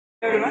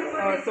Everyone,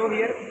 so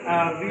here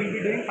we will be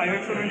doing 5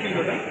 experiments in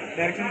total: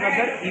 directional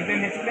coupler,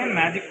 E-plane, H-plane,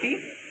 magic T,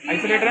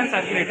 isolator and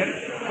circulator.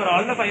 For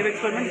all the 5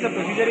 experiments, the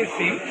procedure is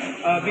same.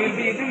 We will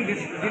be using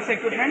this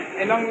equipment.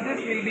 Along with this,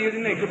 we will be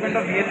using the equipment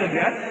of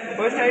VSWR.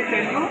 First, I will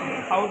tell you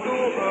how to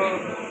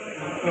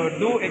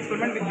do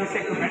experiment with this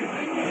equipment.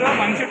 So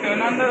once you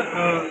turn on the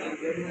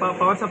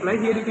power supply,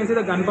 here you can see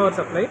the gun power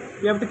supply.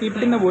 You have to keep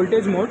it in the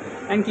voltage mode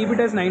and keep it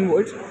as 9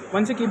 volts.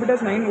 Once you keep it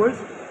as 9 volts,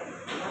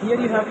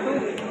 here you have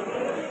to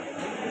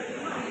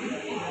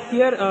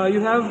you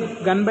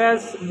have gun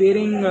bias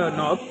varying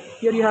knob.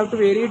 Here you have to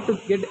vary it to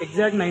get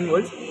exact 9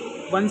 volts.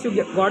 Once you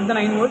got the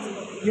 9 volts,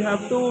 you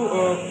have to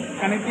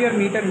connect your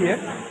meter here.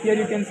 Here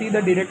you can see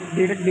the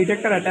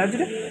detector attached.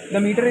 The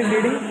meter is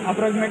reading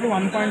approximately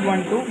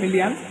 1.12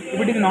 milliamps.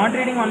 If it is not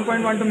reading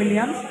 1.12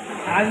 milliamps,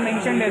 as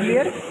mentioned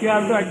earlier, you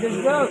have to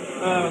adjust the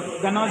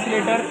gun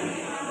oscillator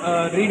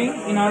reading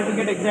in order to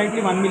get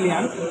exactly 1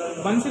 milliamp.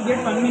 Once you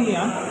get 1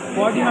 milliamp,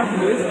 what you have to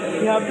do is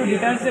you have to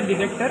detach the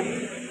detector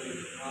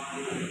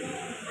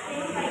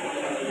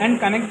and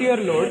connect your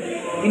load.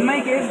 In my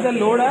case, the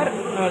load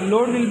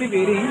will be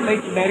varying,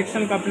 like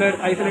directional coupler,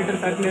 isolator,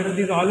 circulator.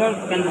 These all are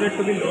considered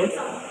to be loads.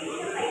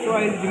 So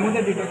I will remove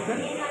the detector.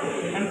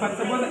 And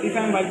first of all, if I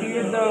am working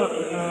with the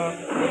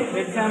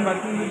let's say I am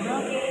working with the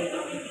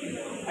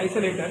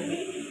isolator.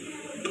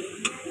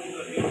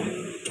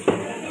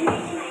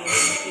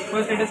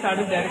 First, let us start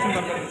with directional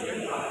coupler instead.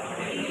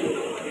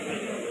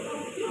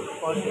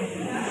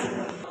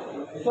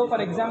 So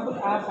for example,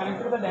 I have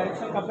connected the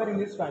directional coupler in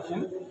this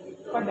fashion.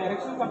 For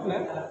directional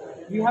coupler,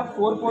 we have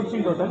 4 ports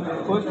in total: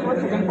 first port,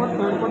 second port,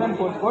 third port and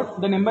fourth port.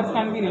 The numbers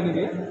can be in any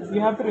way.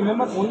 You have to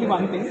remember only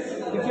one thing: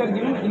 if you are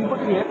giving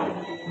input here,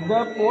 the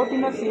port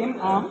in the same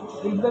arm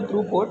will be the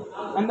through port,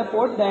 and the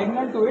port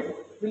diagonal to it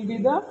will be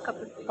the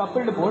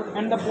coupled port,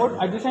 and the port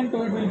adjacent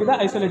to it will be the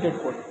isolated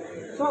port.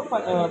 So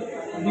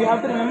you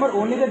have to remember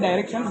only the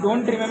directions.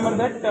 Don't remember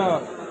that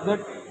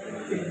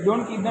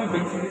don't keep them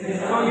fixed.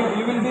 So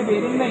you will be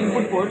varying the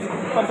input ports.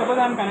 For suppose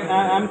I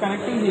am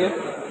connecting here.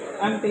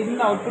 I am taking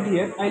the output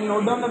here. I will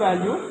note down the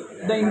value.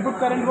 The input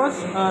current was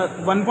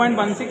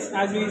 1.16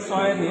 as we saw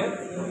earlier.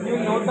 You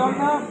will note down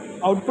the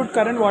output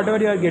current whatever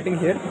you are getting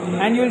here,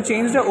 and you will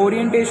change the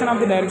orientation of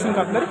the directional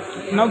coupler.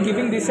 Now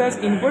giving this as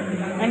input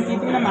and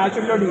keeping the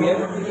matched load here.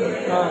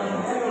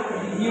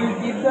 You will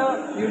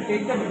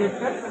take the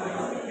detector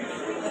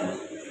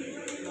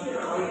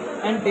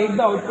and take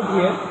the output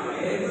here.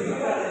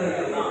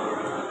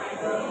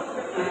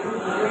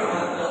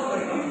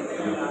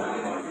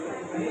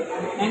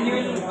 And you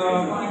will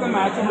keep a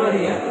matching load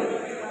here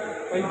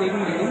while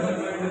taking readings.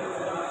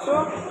 So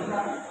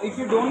if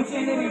you don't see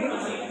any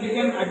readings, you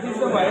can adjust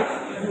the wires,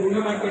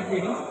 you might get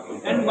readings.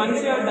 And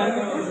once you are done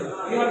with this,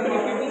 you have to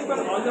repeat this for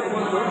all the 4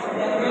 ports.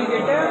 You will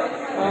get a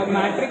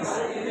matrix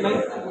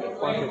like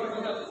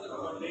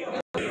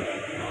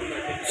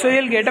so you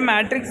will get a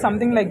matrix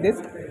something like this.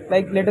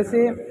 Like let us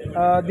say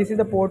this is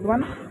the port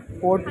 1,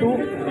 port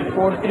 2,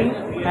 port 3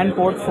 and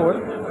port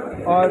 4.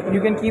 Or you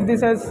can keep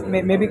this as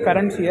maybe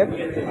currents here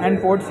and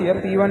ports here,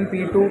 P1,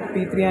 P2,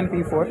 P3 and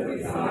P4.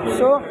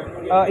 So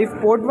if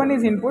port 1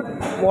 is input,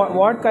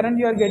 what current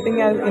you are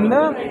getting as in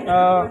the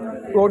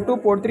port 2,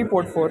 port 3,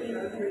 port 4.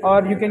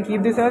 Or you can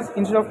keep this as,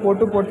 instead of port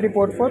 2, port 3,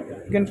 port 4,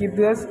 you can keep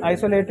this as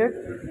isolated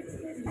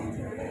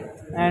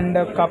and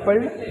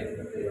coupled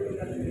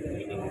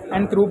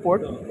and through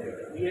port.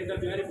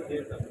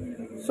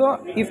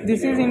 So if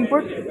this is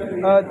input,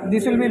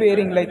 this will be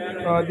varying, like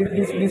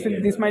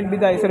this might be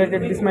the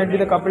isolated, this might be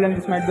the coupled and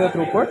this might be the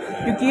through port.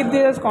 You keep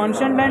this as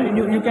constant and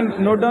you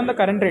can note down the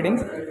current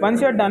readings.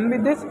 Once you are done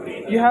with this,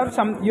 you have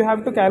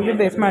to calculate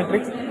the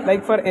S-matrix.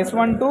 Like for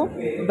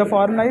S12, the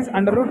formula is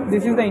under root,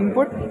 this is the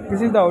input,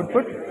 this is the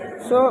output.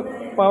 So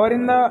power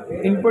in the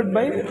input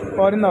by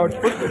power in the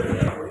output.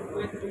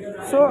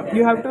 So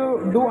you have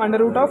to do under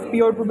root of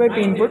P output by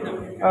P input.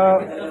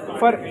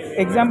 For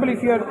example,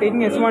 if you are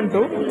taking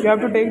S12, you have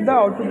to take the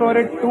output power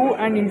at 2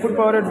 and input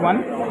power at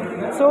 1.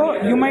 So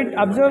you might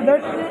observe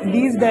that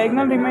these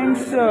diagonal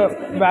remains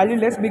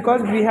valueless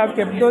because we have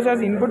kept those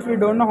as inputs. We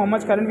don't know how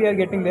much current we are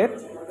getting there.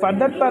 For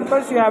that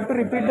purpose, you have to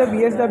repeat the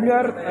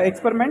VSWR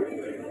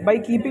experiment by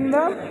keeping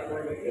the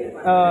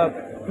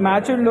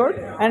matched load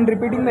and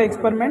repeating the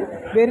experiment,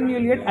 wherein you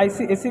will get S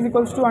is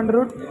equals to under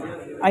root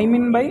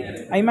Imin by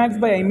Imax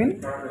by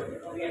Imin,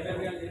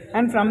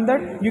 and from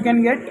that you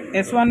can get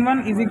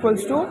S11 is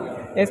equals to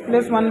S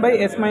plus 1 by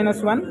S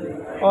minus 1,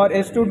 or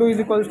S22 is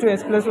equals to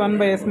S plus 1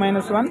 by S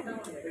minus 1,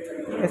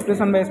 S plus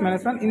 1 by S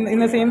minus 1. In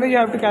the same way, you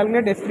have to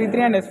calculate S33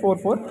 and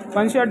S44.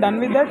 Once you are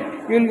done with that,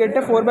 you will get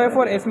a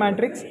 4x4 S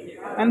matrix,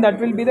 and that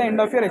will be the end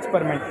of your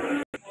experiment.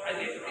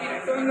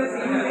 So in the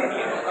same way,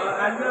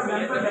 as we have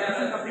done for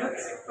directional coupler,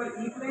 for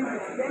E-plane,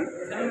 H-plane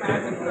and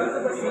magic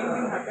also the same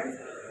thing happens.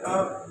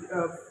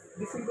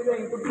 This will be the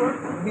input port,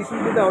 this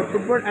will be the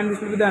output port, and this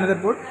will be the another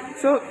port.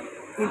 So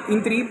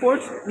in 3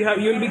 ports, you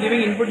will be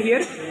giving input here,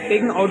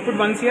 taking output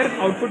once here,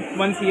 output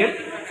once here.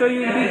 So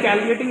you will be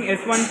calculating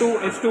S12,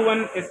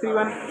 S21,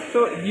 S31.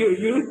 So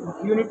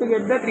you need to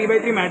get the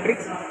 3x3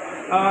 matrix,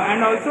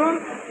 and also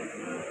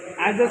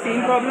as the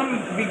same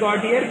problem we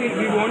got here,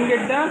 we won't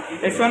get the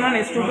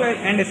S11, S22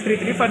 and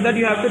S33. For that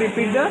you have to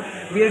repeat the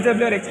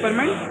VSWR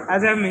experiment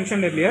as I have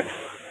mentioned earlier.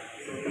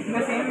 In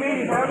the same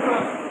way, we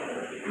have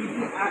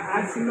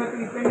as similar to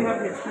E-plane, you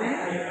have H-plane,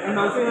 and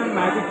also you have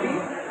magic T,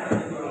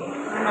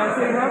 and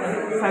also you have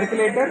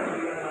circulator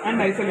and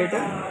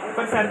isolator.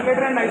 For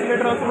circulator and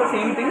isolator also the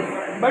same thing,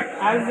 but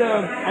as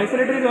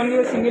isolator is only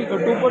a single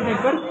 2-port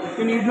network,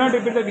 you need not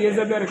repeat the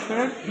VSWR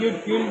experiment. You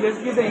will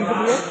just give the input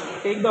here,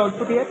 take the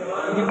output here,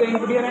 give the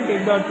input here and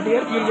take the output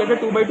here. You will get a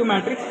 2x2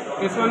 matrix,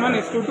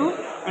 S11, S22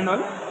 and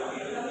all.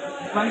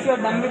 Once you are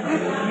done with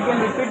this, you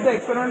can repeat the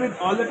experiment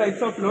with all the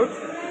types of loads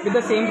with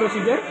the same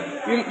procedure.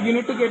 You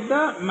need to get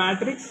the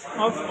matrix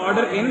of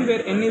order n,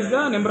 where n is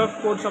the number of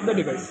ports of the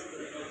device.